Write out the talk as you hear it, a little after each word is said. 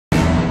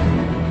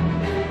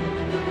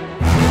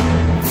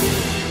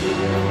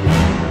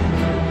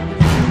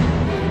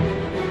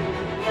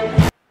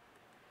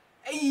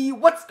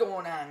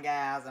going on,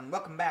 guys, and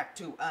welcome back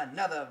to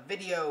another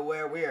video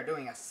where we are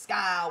doing a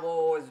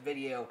Skywars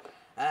video.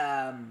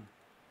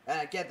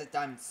 Get the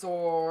diamond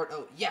sword.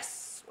 Oh,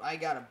 yes, I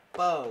got a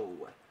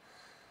bow.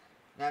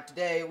 Now,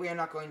 today, we are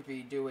not going to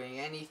be doing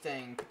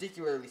anything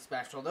particularly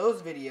special.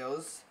 Those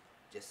videos,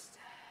 just...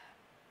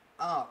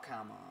 Oh,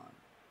 come on.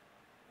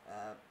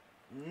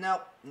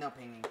 Nope, no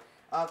pinging.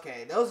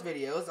 Okay, those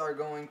videos are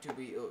going to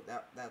be... Oh,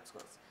 that's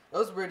close.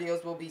 Those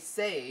videos will be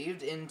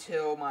saved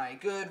until my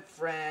good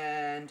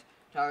friend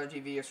Tyler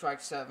TV or Strike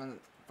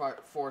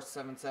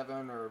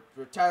 477 or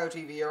Tyler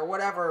TV or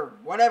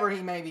whatever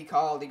he may be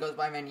called. He goes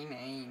by many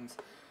names.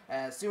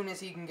 As soon as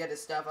he can get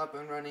his stuff up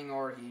and running,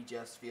 or he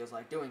just feels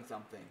like doing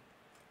something.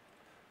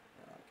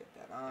 Get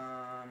that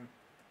on.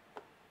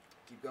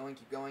 Keep going,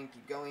 keep going,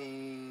 keep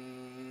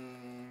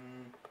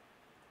going.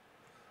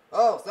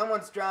 Oh,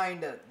 someone's trying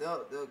to.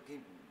 They'll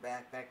keep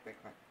back.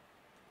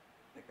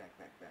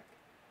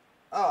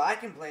 Oh, I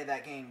can play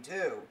that game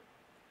too.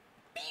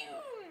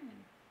 Boom.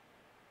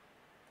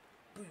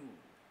 Boom.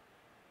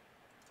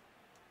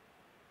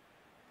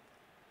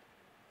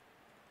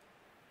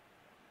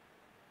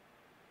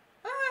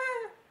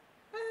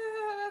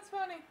 That's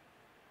funny.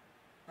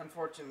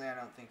 Unfortunately, I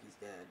don't think he's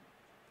dead.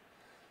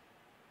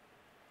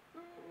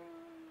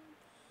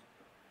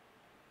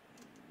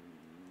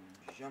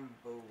 Jump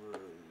over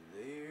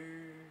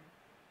there.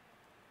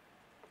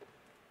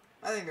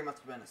 I think there must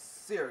have been a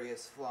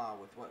serious flaw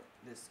with what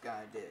this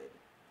guy did,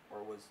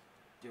 or was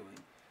doing.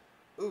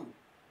 Ooh.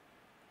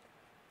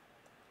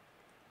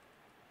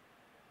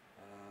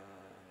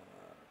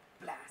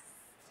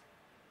 Blast.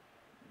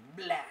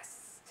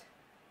 Blast.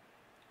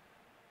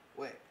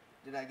 Wait,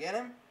 did I get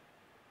him?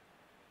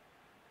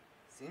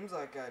 Seems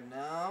like I...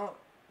 No.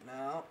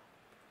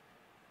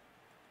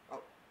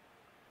 Oh.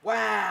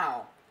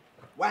 Wow.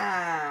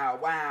 Wow.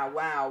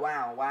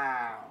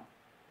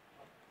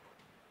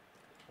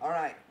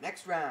 Alright,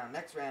 next round.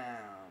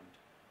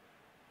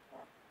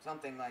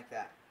 Something like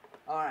that.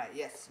 Alright,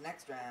 yes,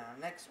 next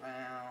round.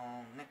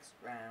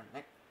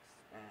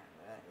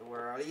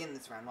 We're already in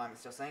this round. Why am I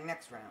still saying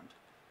next round?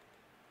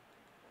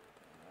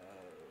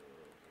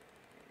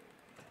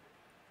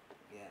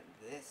 Get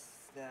this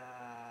stuff.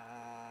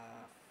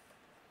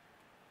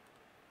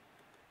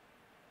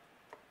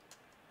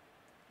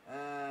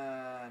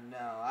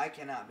 No, I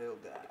cannot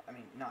build that. I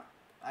mean,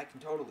 I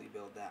can totally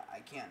build that. I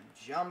can't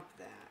jump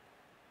that.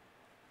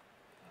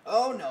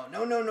 Oh, no.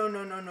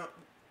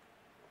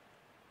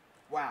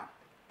 Wow.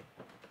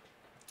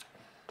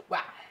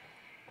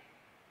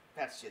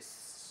 That's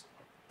just...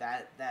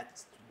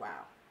 That's...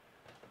 Wow.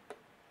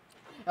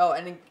 Oh,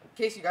 and in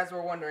case you guys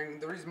were wondering,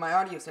 the reason my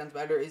audio sounds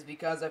better is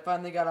because I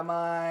finally got a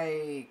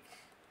mic.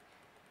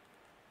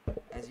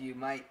 As you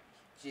might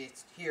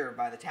just hear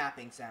by the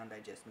tapping sound I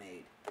just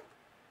made.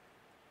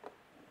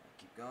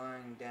 Keep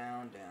going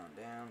down.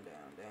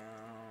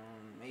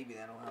 Maybe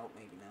that'll help,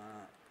 maybe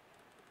not.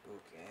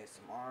 Okay,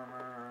 some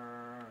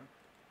armor.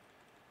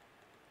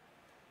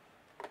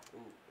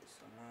 Ooh,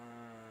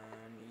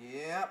 someone.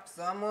 Yep,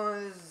 someone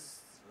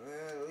is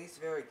at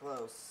least very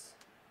close.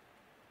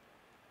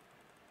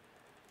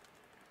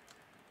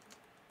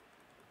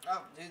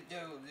 Oh, dude,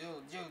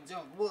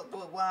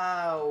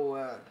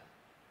 wow.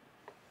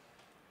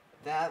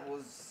 That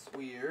was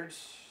weird.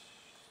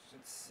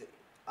 Let's see.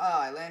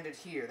 Ah, I landed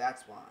here,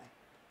 that's why.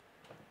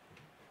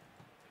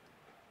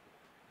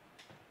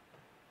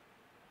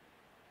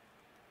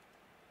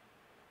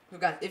 So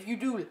guys, if you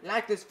do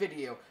like this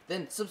video,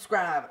 then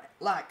subscribe,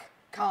 like,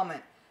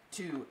 comment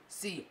to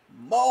see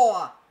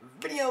more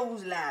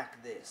videos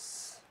like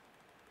this.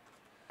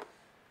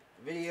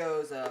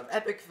 Videos of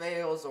epic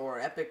fails or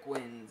epic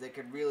wins. It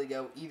could really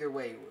go either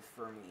way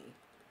for me.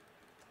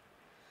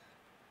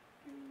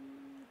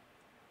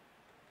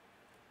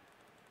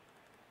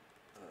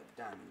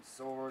 Diamond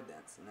sword,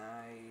 that's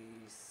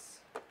nice.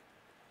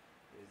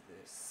 Is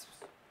this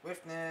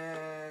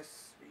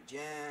swiftness,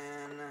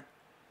 regen?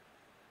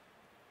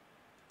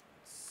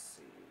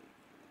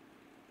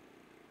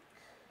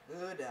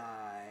 Could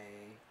I?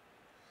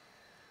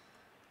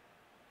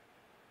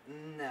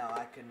 No,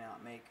 I could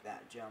not make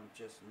that jump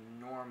just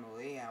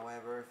normally.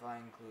 However, if I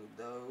include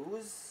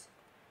those,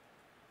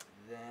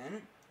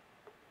 then...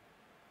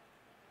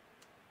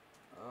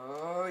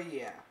 Oh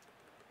yeah.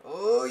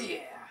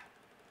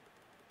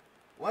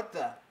 What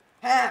the?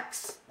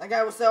 Hacks! That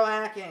guy was so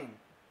hacking!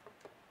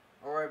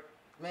 Or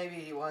maybe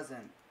he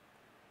wasn't.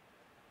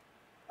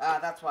 Ah,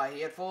 that's why.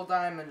 He had full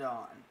diamond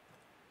on.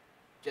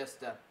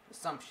 Just a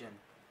assumption.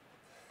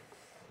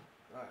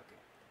 Okay.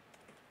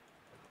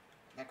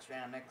 Next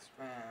round. Let's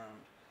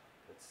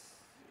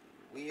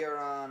see. We are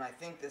on, I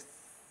think this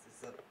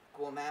is a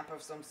cool map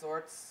of some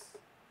sorts.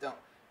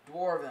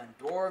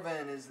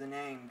 Dwarven is the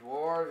name.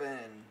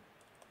 Dwarven.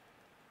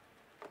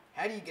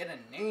 How do you get a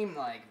name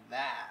like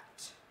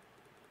that?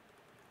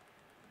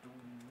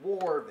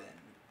 Dwarven.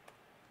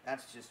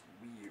 That's just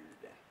weird.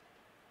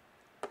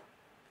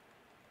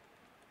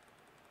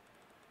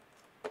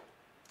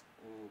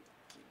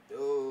 Okie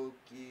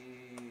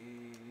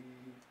dokie.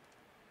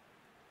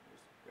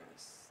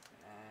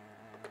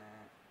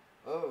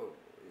 Oh.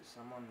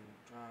 someone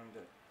trying to...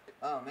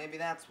 Oh, maybe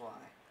that's why.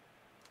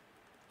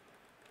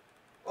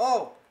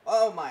 Oh!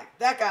 Oh my...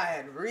 That guy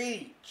had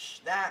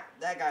reach! That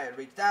guy had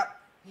reach. That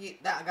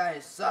guy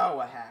is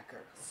so a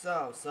hacker.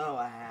 So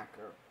a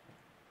hacker.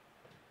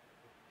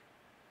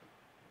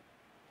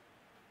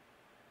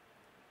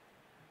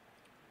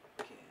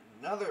 Okay,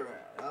 another...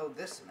 Oh,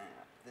 this map.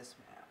 This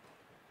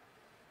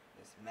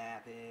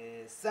map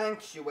is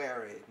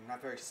Sanctuary.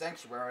 Not very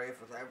sanctuary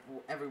with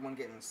everyone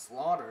getting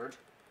slaughtered.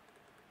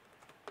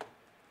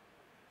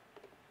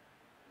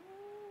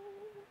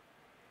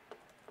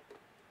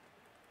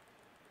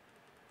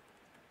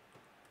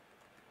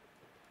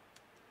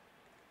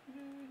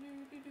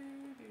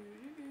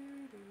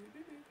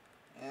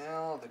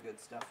 All the good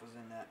stuff was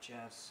in that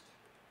chest.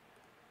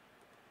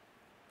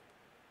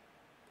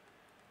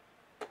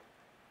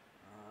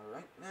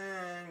 Alright,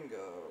 then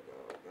go.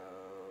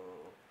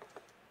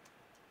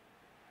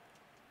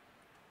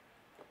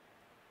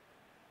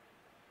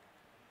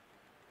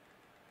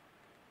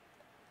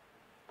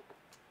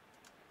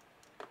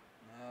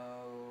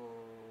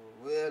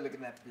 Well, look at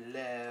that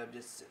blob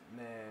just sitting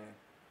there.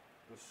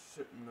 Just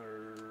sitting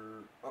there.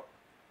 Oh.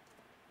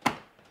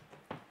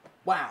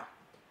 Wow.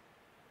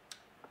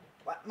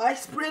 My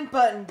sprint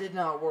button did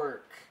not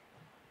work.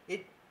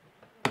 It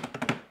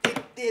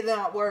did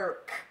not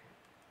work.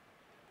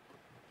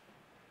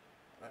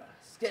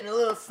 It's getting a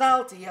little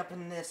salty up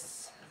in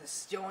this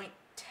joint.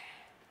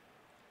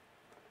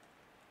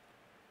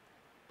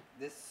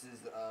 This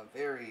is a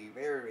very,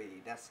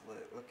 very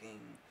desolate looking,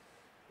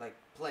 like,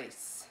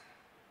 place.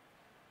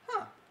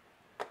 Huh.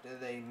 Do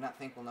they not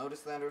think we'll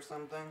notice that or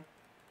something?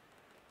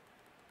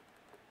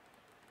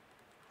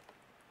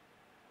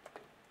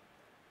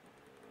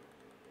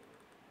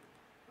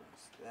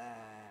 What's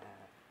that?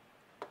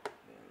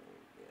 Then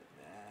we get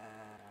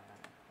that.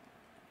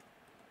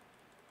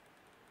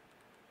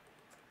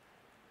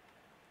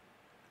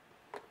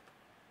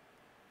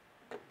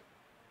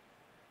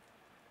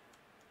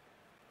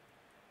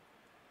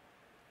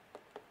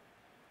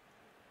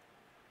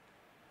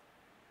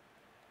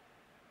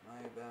 Am I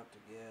about to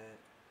get...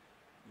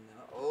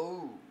 No.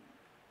 Oh!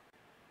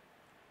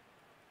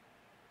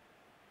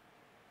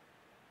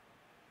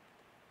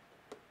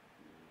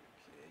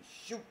 Okay,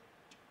 shoot!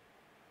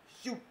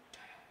 Shoot!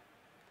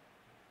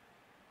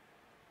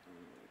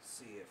 Let's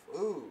see if...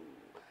 Ooh!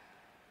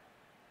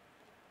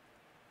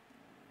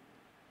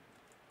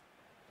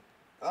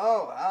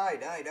 Oh, I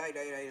died.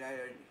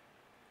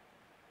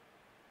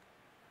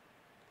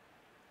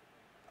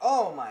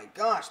 Oh my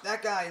gosh,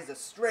 that guy is a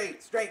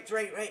straight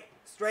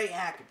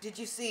hacker. Did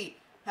you see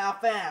how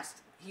fast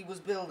he was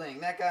building?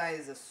 That guy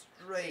is a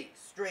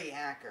straight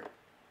hacker.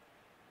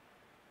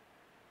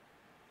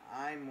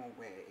 I'm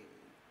away.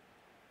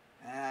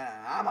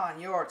 I'm on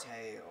your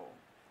tail.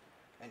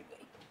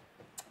 Anyway,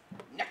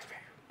 next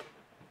round.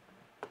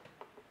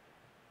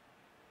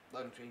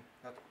 Loading tree.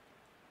 Okay.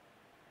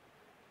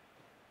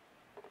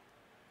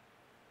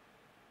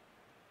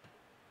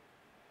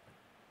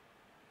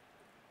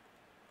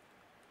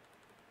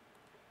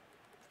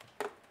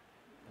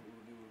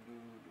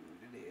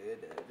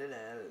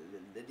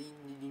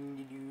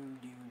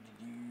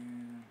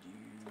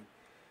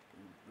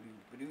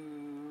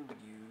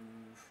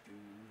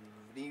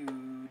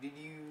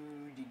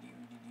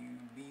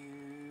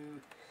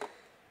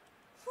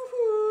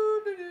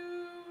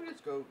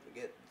 Let's go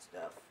get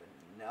stuff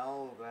and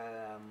all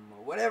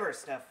whatever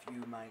stuff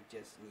you might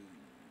just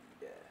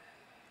need.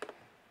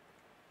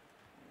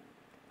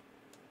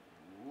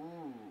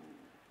 Ooh.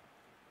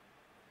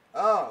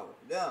 Oh,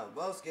 no,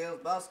 bow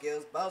skills.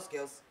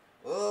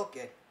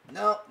 Okay.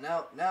 No.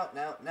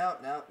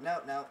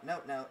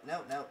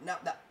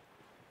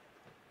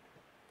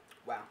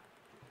 Wow.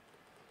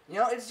 You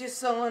know, it's just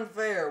so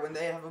unfair when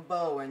they have a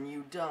bow and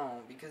you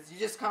don't, because you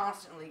just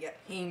constantly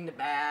get pinged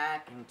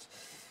back, and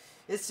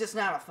it's just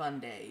not a fun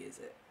day, is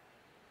it?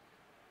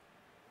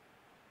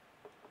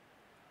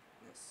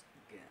 Let's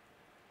get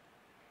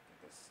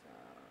this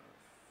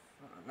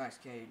stuff. Oh, nice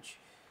cage.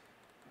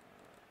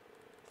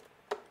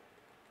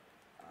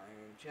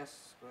 Iron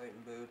chest, plate,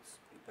 and boots.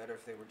 Be better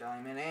if they were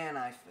diamond, and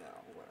I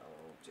fell.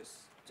 Well,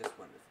 just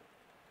wonderful.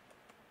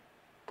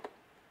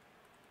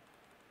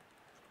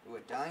 Ooh, a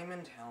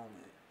diamond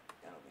helmet.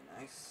 That'll be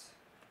nice.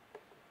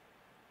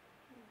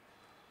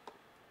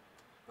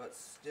 But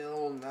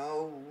still,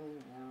 no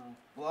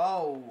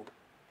bow.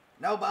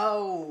 No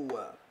bow!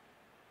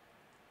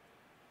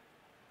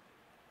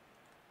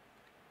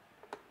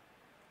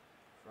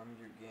 From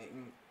your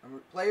game.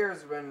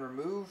 Players have been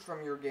removed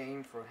from your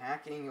game for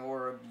hacking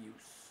or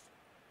abuse.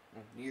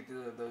 Well,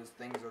 neither of those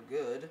things are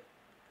good.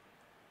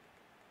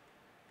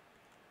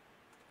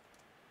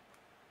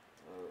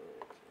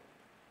 Okay.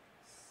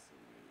 Let's see.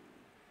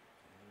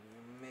 Can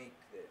you make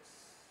this?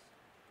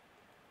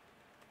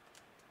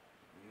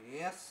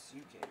 Yes,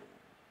 you can.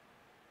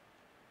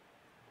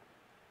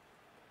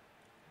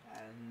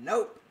 And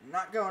nope,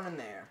 not going in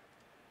there.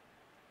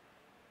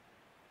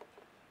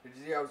 Did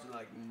you see? I was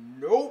like,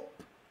 nope.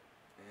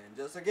 And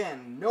just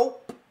again,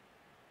 nope.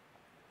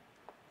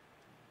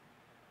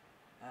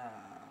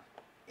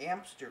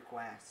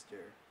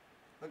 Amsterquaster.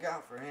 Look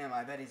out for him.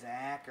 I bet he's a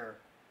hacker.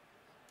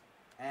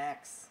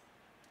 Hacks.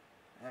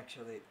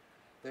 Actually,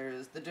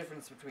 there's the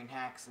difference between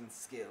hacks and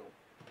skill.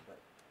 But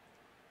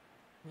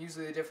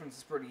usually the difference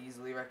is pretty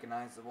easily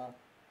recognizable.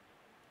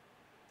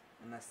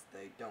 Unless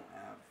they don't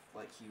have,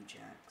 like, huge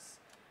hacks.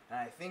 And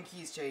I think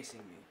he's chasing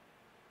me.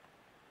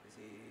 Is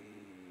he...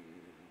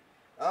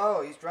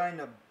 Oh, he's trying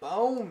to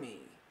bow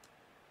me.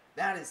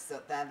 That is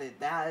not an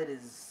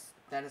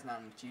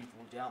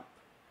achievable jump.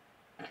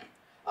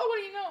 Oh, what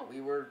do you know?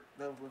 We were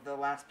the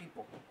last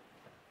people.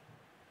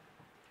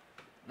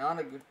 Not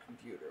a good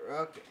computer.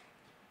 Okay.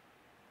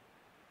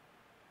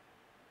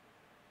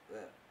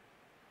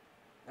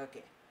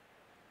 Okay.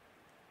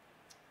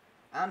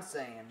 I'm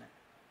saying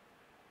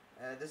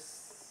we're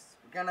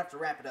gonna have to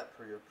wrap it up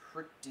for you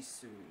pretty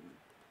soon.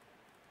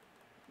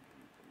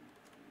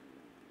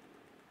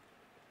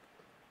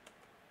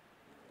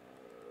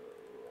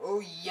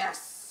 Oh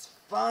yes,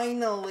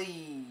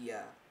 finally!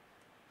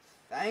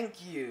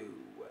 Thank you.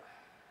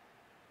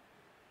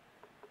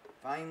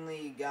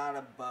 Finally got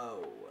a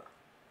bow.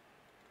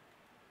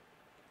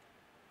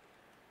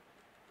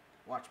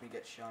 Watch me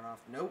get shot off.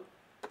 Nope.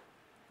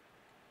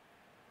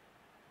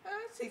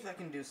 Let's see if I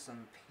can do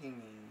some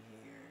pinging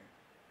here.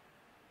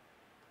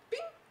 Bing!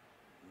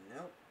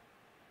 Nope.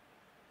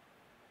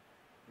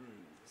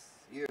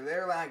 Either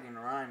they're lagging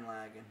or I'm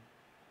lagging.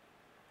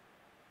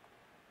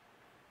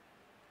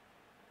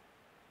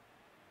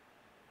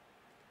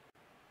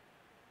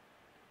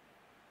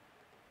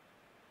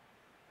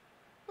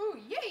 Oh,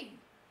 yay!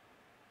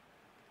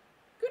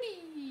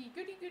 Goody!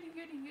 Goody, goody,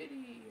 goody,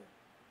 goody.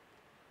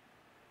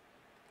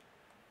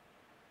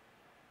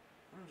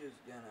 I'm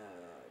just gonna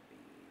be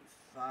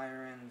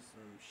firing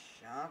some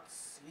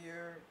shots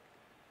here.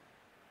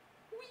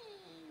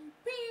 Whee!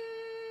 Ping!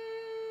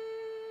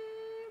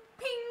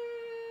 Ping!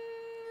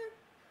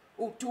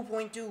 Oh,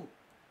 2.2!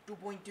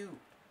 2.2.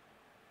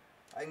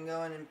 I can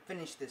go in and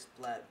finish this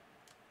pleb.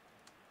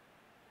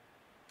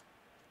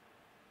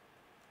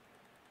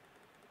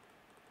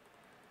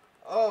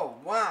 Oh,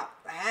 wow.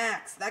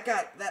 Hacks. That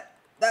guy,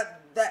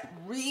 that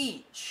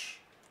reach.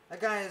 That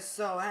guy is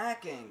so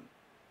hacking.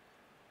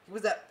 He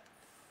was at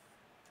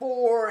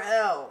 4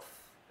 health.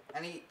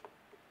 And he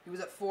was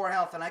at 4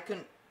 health and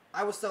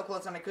I was so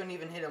close and I couldn't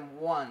even hit him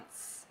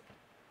once.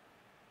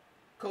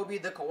 Kobe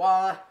the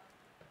koala.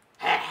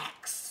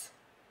 Hacks.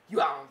 You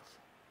have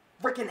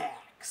frickin'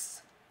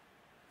 hacks.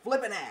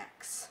 Flippin'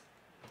 hacks.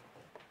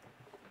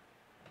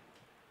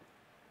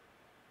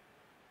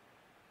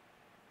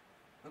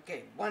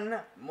 Okay, one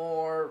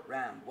more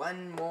round.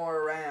 One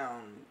more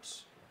round.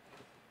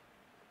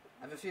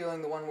 I have a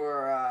feeling the one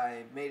where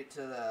I made it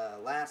to the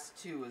last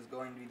 2 is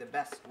going to be the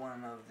best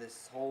one of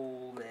this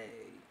whole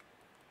day.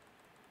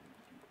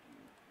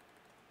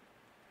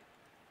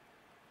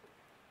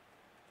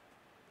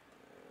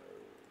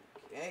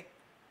 Okay.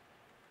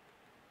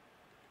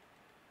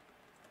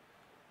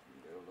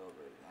 Build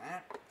over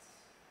that.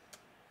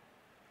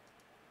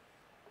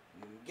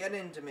 Get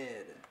into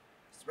mid.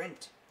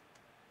 Sprint.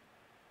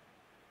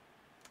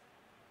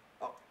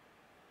 Oh.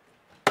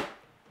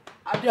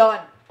 I'm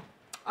done.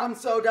 I'm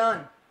so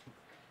done.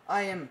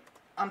 I'm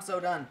so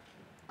done.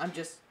 I'm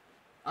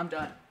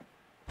done.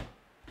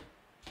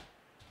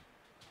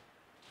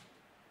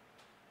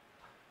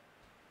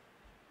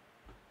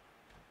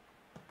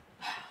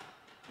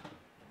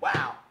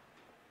 Wow.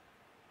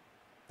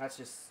 That's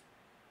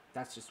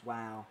just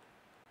wow.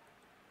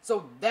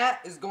 So that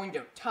is going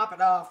to top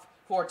it off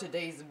for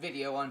today's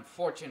video.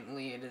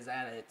 Unfortunately, it is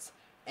at its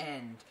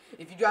end.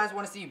 If you guys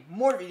want to see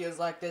more videos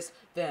like this,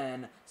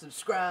 then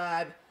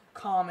subscribe,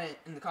 comment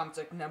in the comment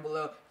section down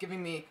below,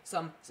 giving me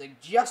some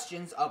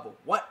suggestions of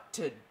what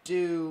to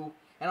do,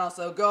 and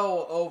also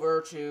go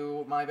over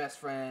to my best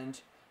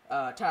friend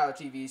Tyler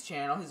TV's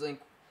channel.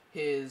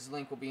 His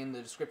link will be in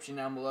the description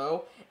down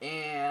below,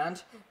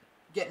 and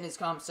get in his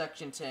comment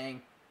section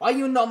saying, "Why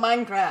you know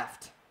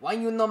Minecraft? Why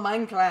you know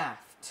Minecraft?"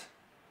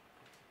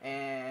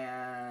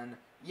 And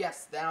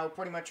yes, that'll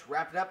pretty much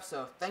wrap it up.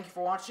 So thank you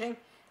for watching,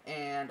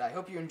 and I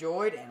hope you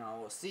enjoyed, and I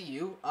will see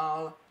you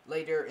all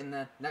later in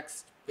the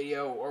next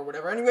video or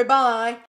whatever. Anyway, bye!